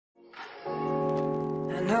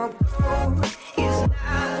no gold is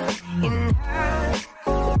not enough.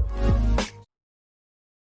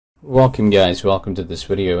 Welcome guys, welcome to this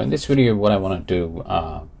video. In this video what I want to do,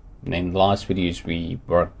 in the last videos we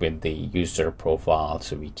worked with the user profile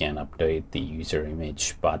so we can update the user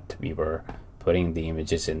image, but we were putting the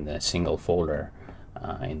images in a single folder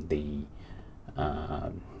in the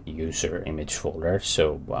user image folder.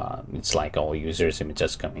 So it's like all users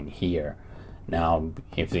images coming here. Now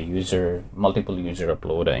if the multiple user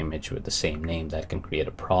upload an image with the same name, that can create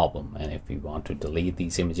a problem, and if we want to delete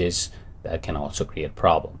these images, that can also create a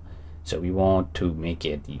problem. So we want to make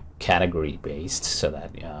it category based so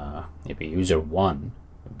that if a user 1,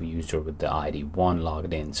 a user with the ID 1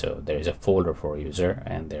 logged in, so there is a folder for user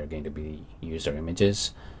and they're going to be user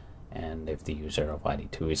images, and if the user of ID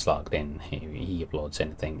 2 is logged in, he uploads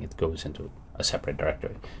anything, it goes into a separate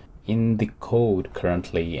directory. In the code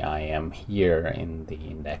currently I am here in the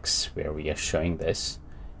index where we are showing this.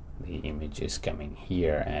 The image is coming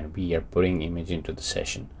here and we are putting image into the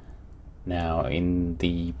session. Now in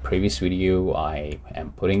the previous video I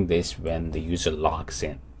am putting this when the user logs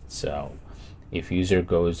in. So if user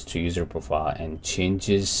goes to user profile and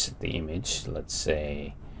changes the image, let's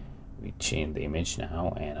say we change the image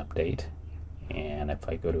now and update, and if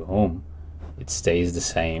I go to home it stays the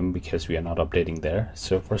same because we are not updating there.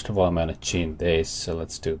 So first of all I'm going to change this, so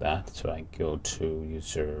let's do that. So I go to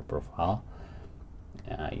user profile.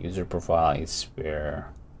 User profile is where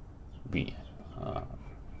we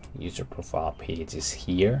user profile page is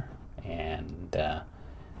here, and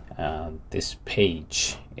this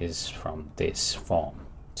page is from this form.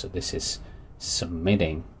 So this is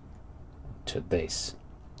submitting to this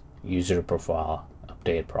user profile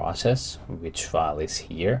update process, which file is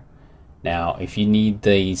here. Now if you need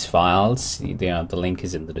these files, the link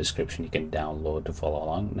is in the description, you can download to follow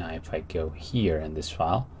along. Now if I go here in this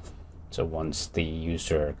file, so once the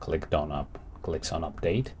user clicks on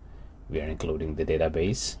update, we are including the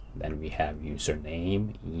database, then we have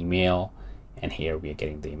username, email, and here we are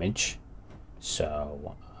getting the image.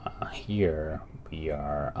 So here we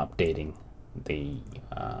are updating the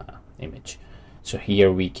image. So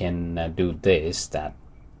here we can do this, that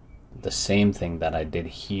the same thing that I did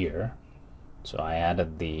here. So I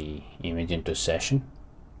added the image into session.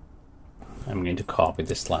 I'm going to copy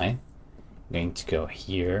this line, I'm going to go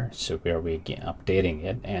here, so where we get updating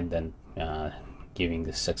it, and then giving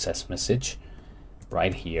the success message.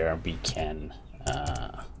 Right here we can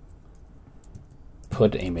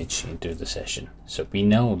put image into the session. So we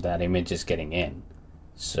know that image is getting in,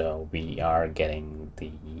 so we are getting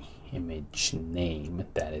the image name.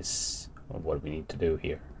 That is what we need to do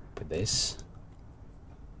here with this,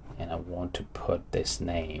 and I want to put this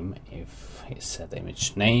name. If I set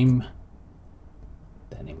image name,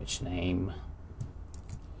 then image name,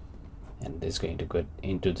 and this is going to go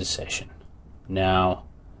into the session. Now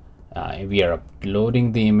we are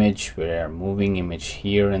uploading the image, we are moving image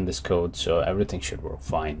here in this code, so everything should work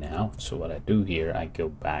fine now. So what I do here, I go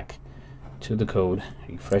back to the code,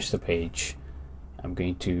 refresh the page, I'm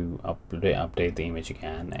going to update the image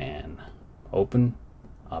again, and open,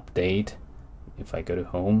 update. If I go to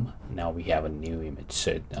home, now we have a new image,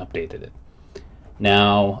 so it updated it.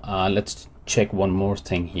 Now let's check one more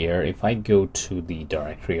thing here. If I go to the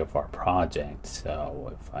directory of our project,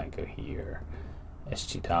 so if I go here,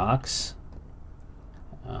 htdocs,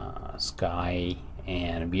 sky,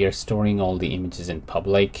 and we are storing all the images in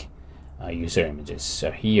public user images. So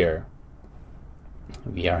here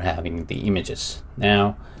we are having the images.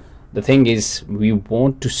 Now the thing is, we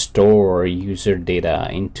want to store user data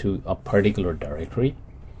into a particular directory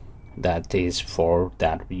that is for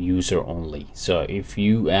that user only. So if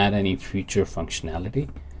you add any future functionality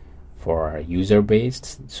for user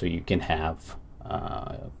based, so you can have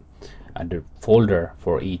a folder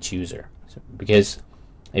for each user. So because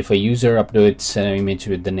if a user uploads an image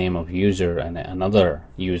with the name of user and another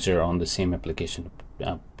user on the same application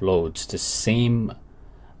uploads the same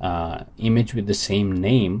image with the same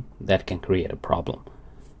name, that can create a problem.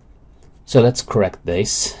 So let's correct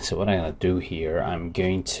this. So what I'm going to do here, I'm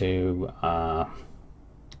going to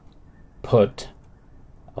put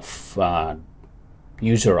a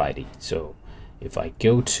user ID. So if I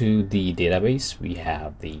go to the database, we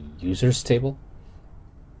have the users table.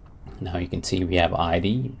 Now you can see we have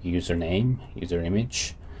ID, username, user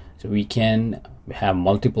image. So we can have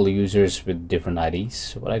multiple users with different IDs.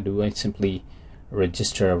 So what I do, I simply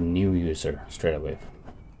register a new user straight away.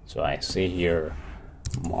 So I say here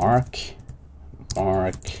mark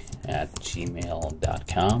at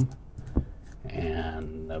gmail.com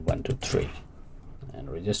and 123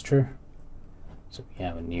 and register. So we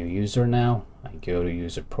have a new user now. I go to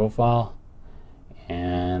user profile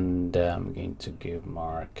and I'm going to give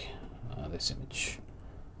Mark this image.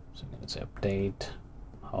 So I'm going to say update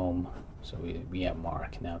home. So we have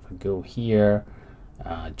Mark. Now if we go here,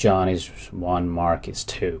 John is 1, Mark is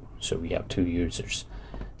 2, so we have 2 users.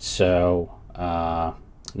 So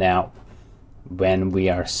now when we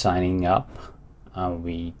are signing up,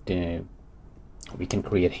 we can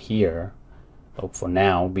create here, but for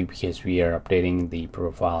now, because we are updating the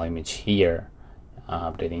profile image here,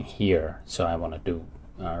 updating here, so I want to do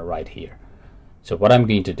right here. So what I'm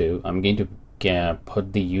going to do, I'm going to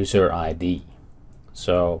put the user ID.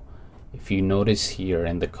 So if you notice here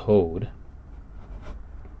in the code,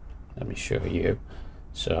 let me show you.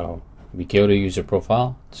 So we go to user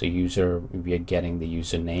profile, so user, we are getting the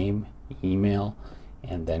username, email,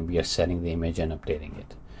 and then we are setting the image and updating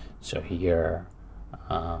it. So here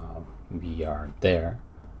we are there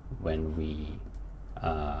when we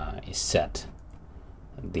set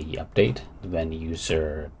the update. When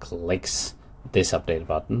user clicks this update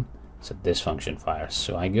button, so this function fires.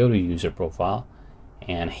 So I go to user profile,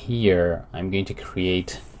 and here I'm going to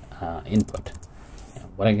create input.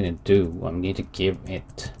 And what I'm going to do, I'm going to give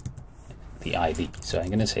it the ID. So I'm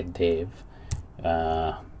going to say div,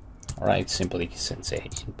 alright, simply say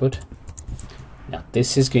input. Now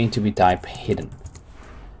this is going to be type hidden.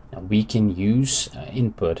 Now we can use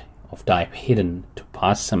input of type hidden to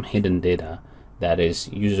pass some hidden data, that is,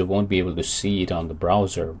 user won't be able to see it on the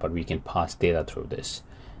browser, but we can pass data through this.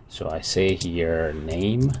 So I say here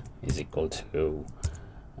name is equal to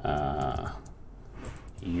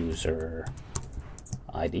user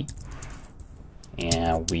ID,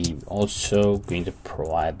 and we also going to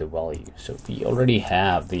provide the value. So we already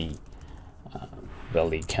have the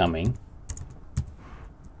value coming,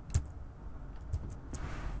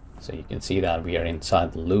 so you can see that we are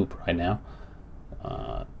inside the loop right now.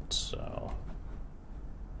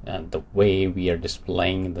 And the way we are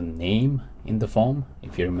displaying the name in the form,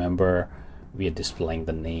 if you remember, we are displaying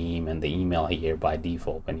the name and the email here by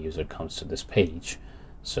default when user comes to this page.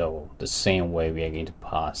 So the same way we are going to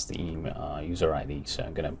pass the email, user ID. So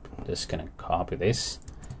I'm just gonna copy this,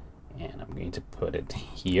 and I'm going to put it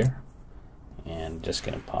here, and just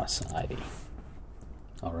gonna pass ID.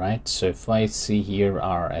 Alright, so if I see here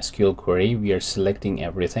our SQL query, we are selecting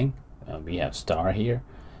everything. We have star here,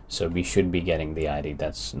 so we should be getting the ID.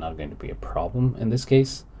 That's not going to be a problem in this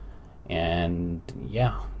case. And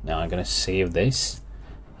yeah, now I'm gonna save this.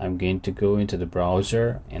 I'm going to go into the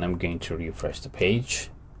browser, and I'm going to refresh the page.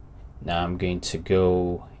 Now I'm going to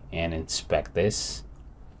go and inspect this.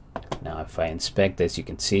 Now if I inspect this, you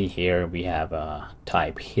can see here we have a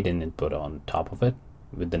type hidden input on top of it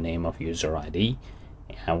with the name of user ID,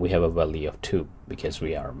 and we have a value of 2 because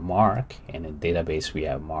we are Mark, and in database we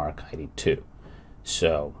have Mark ID 2.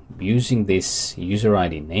 So using this user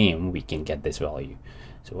ID name, we can get this value.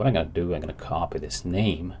 So what I'm going to do, I'm going to copy this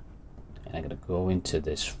name, and I'm going to go into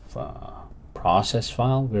this process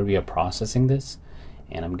file where we are processing this,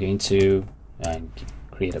 and I'm going to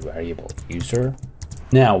create a variable user.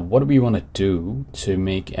 Now what do we want to do to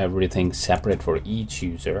make everything separate for each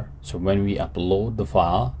user? So when we upload the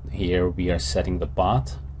file, here we are setting the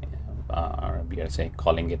path, or we are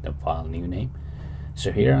calling it a file new name.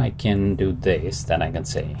 So here I can do this, then I can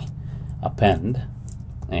say append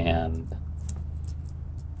and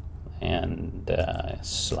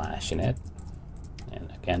slash in it,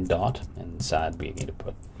 and again dot, and inside we need to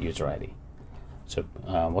put user ID. So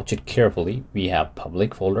watch it carefully. We have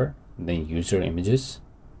public folder, then user images,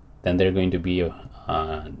 then there's going to be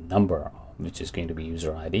a number which is going to be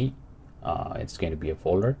user ID. It's going to be a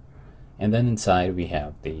folder, and then inside we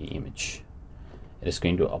have the image. It is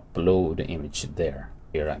going to upload the image there.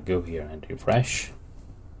 Here I go here and refresh.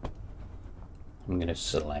 I'm going to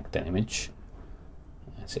select an image.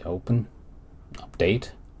 I say open,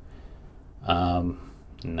 update.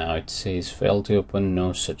 Now it says failed to open,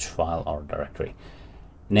 no such file or directory.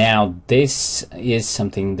 Now this is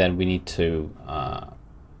something that we need to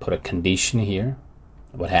put a condition here.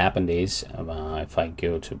 What happened is if I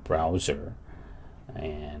go to browser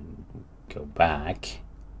and go back,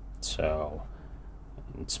 so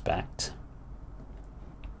inspect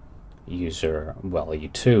user value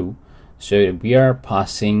 2, so we are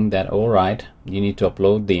passing that, alright, you need to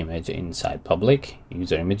upload the image inside public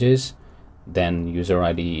user images, then user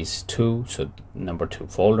ID is 2, so number 2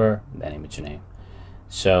 folder, then image name.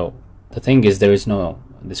 So the thing is,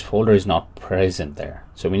 this folder is not present there,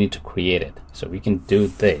 so we need to create it. So we can do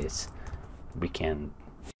this,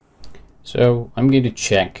 so I'm going to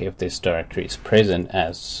check if this directory is present,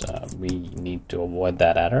 as we need to avoid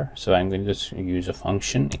that error. So I'm going to just use a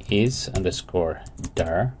function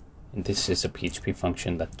is_dir, and this is a PHP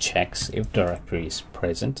function that checks if directory is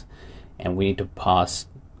present, and we need to pass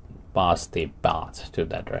the path to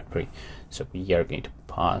that directory. So we are going to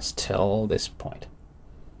pass till this point.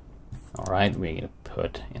 All right, we're going to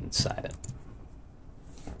put inside it.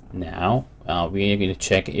 Now we are going to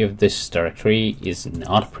check if this directory is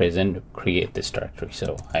not present, create this directory.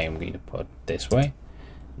 So I am going to put this way.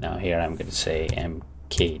 Now here I'm going to say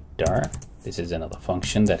mkdir. This is another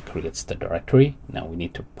function that creates the directory. Now we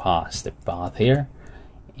need to pass the path here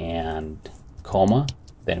and comma,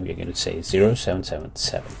 then we're going to say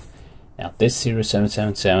 0777. Now this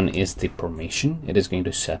 0777 is the permission it is going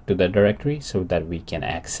to set to the directory so that we can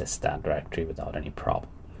access that directory without any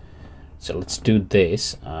problem. So let's do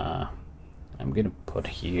this. I'm going to put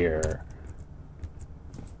here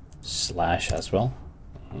slash as well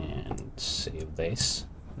and save this.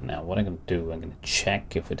 Now what I'm going to do, I'm going to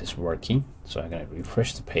check if it is working. So I'm going to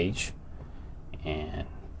refresh the page and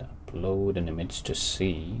upload an image to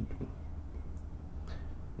see.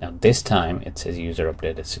 Now this time it says user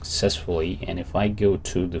updated successfully, and if I go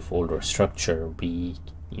to the folder structure,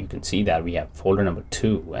 you can see that we have folder number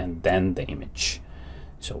 2 and then the image.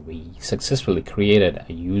 So we successfully created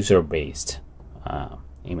a user-based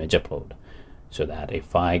image upload, so that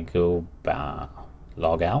if I go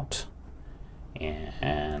log out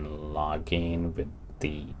and log in with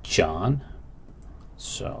the John,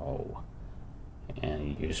 so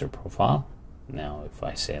and user profile. Now if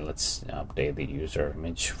I say let's update the user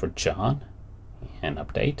image for John and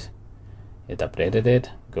update, it updated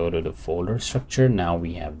it. Go to the folder structure. Now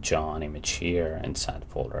we have John image here inside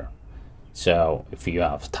folder. So if you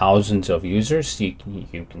have thousands of users, you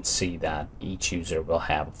can see that each user will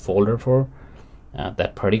have a folder for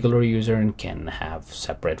that particular user and can have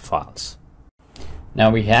separate files. Now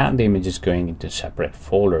we have the images going into separate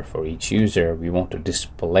folder for each user. We want to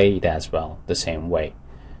display it as well the same way.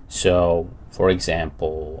 So for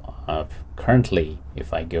example, currently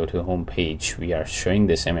if I go to home page, we are showing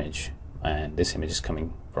this image, and this image is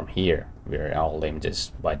coming from here where all the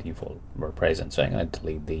images by default were present. So I'm going to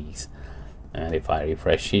delete these, and if I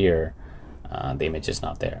refresh here, the image is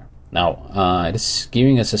not there. Now it is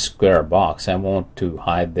giving us a square box. I want to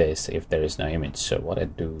hide this if there is no image. So what I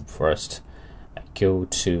do first, I go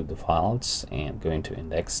to the files and go into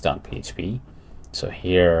index.php. So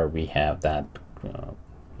here we have that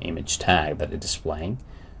image tag that is displaying.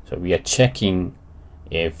 So we are checking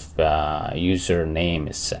if username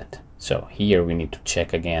is set. So here we need to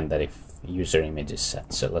check again that if user image is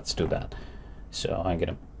set. So let's do that. So I'm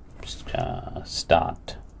gonna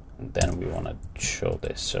start, and then we want to show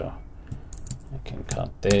this. So I can cut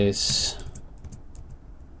this,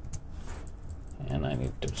 and I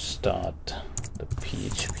need to start the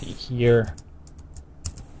PHP here,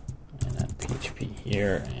 and then PHP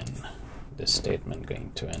here, and this statement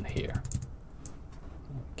going to end here.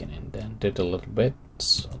 I can indent it a little bit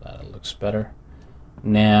so that it looks better.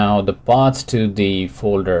 Now the path to the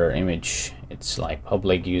folder image, it's like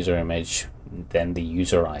public user image, then the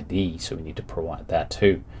user ID, so we need to provide that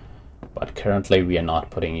too. But currently we are not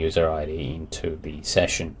putting user ID into the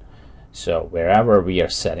session. So wherever we are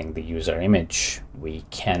setting the user image, we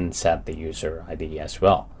can set the user ID as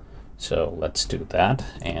well. So let's do that.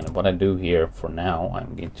 And what I do here for now,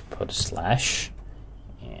 I'm going to put a slash,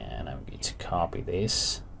 and I'm going to copy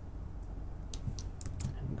this.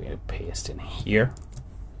 I'm going to paste in here,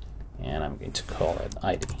 and I'm going to call it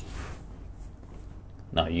ID.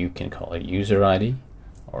 Now you can call it user ID,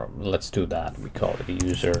 or let's do that. We call it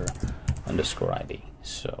user underscore ID.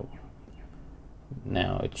 So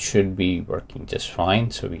now it should be working just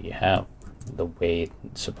fine. So we have the way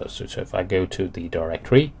it's supposed to. So if I go to the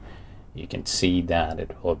directory, you can see that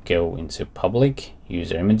it will go into public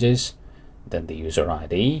user images, then the user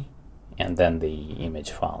ID, and then the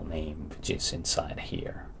image file name, which is inside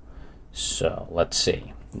here. So let's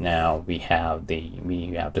see. Now we have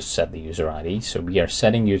to set the user ID. So we are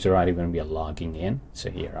setting user ID when we are logging in. So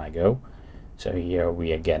here I go. So here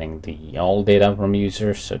we are getting the all data from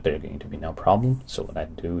users, so there's going to be no problem. So what I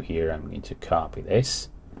do here, I'm going to copy this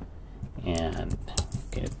and I'm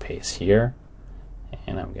going to paste here,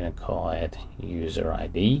 and I'm going to call it user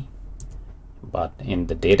ID. But in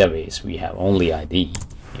the database we have only ID,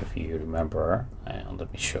 if you remember.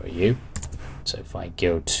 Let me show you. So if I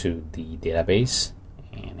go to the database,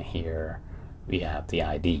 and here we have the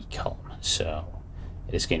ID column, so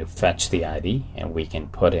it is going to fetch the ID and we can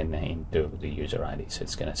put in into the user ID. So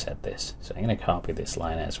it's going to set this. So I'm going to copy this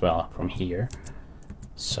line as well from here.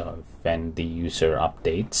 So when the user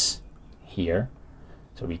updates here,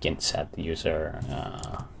 so we can set the user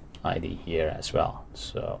ID here as well.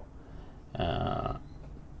 So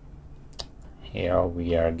here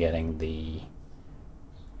we are getting the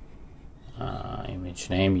image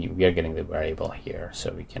name. We are getting the variable here,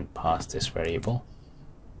 so we can pass this variable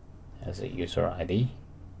as a user ID.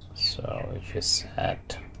 So if you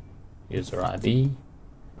set user ID,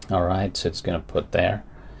 all right, so it's going to put there.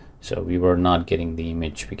 So we were not getting the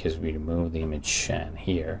image because we removed the image and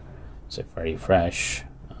here. So if I refresh,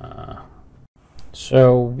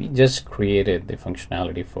 so we just created the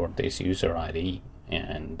functionality for this user ID,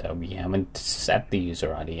 and we haven't set the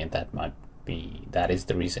user ID, and that is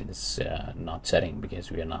the reason it's not setting,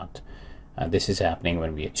 because we are not. This is happening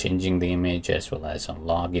when we are changing the image, as well as on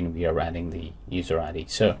login we are adding the user ID.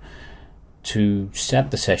 So to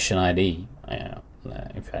set the session ID,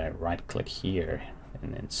 if I right click here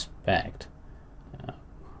and inspect,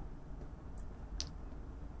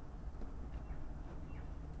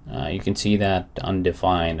 you can see that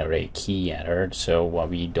undefined array key entered. So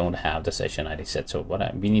we don't have the session ID set. So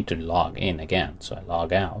we need to log in again. So I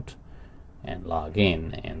log out and log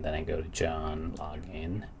in, and then I go to John, log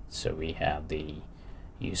in. So we have the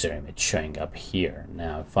user image showing up here.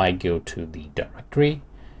 Now if I go to the directory,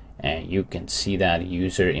 and you can see that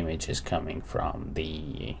user image is coming from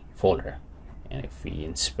the folder. And if we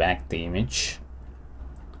inspect the image,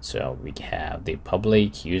 so we have the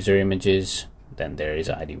public user images, then there is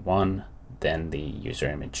ID1, then the user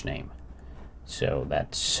image name. So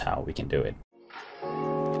that's how we can do it.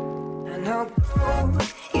 And our goal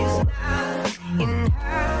is not in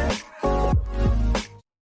her.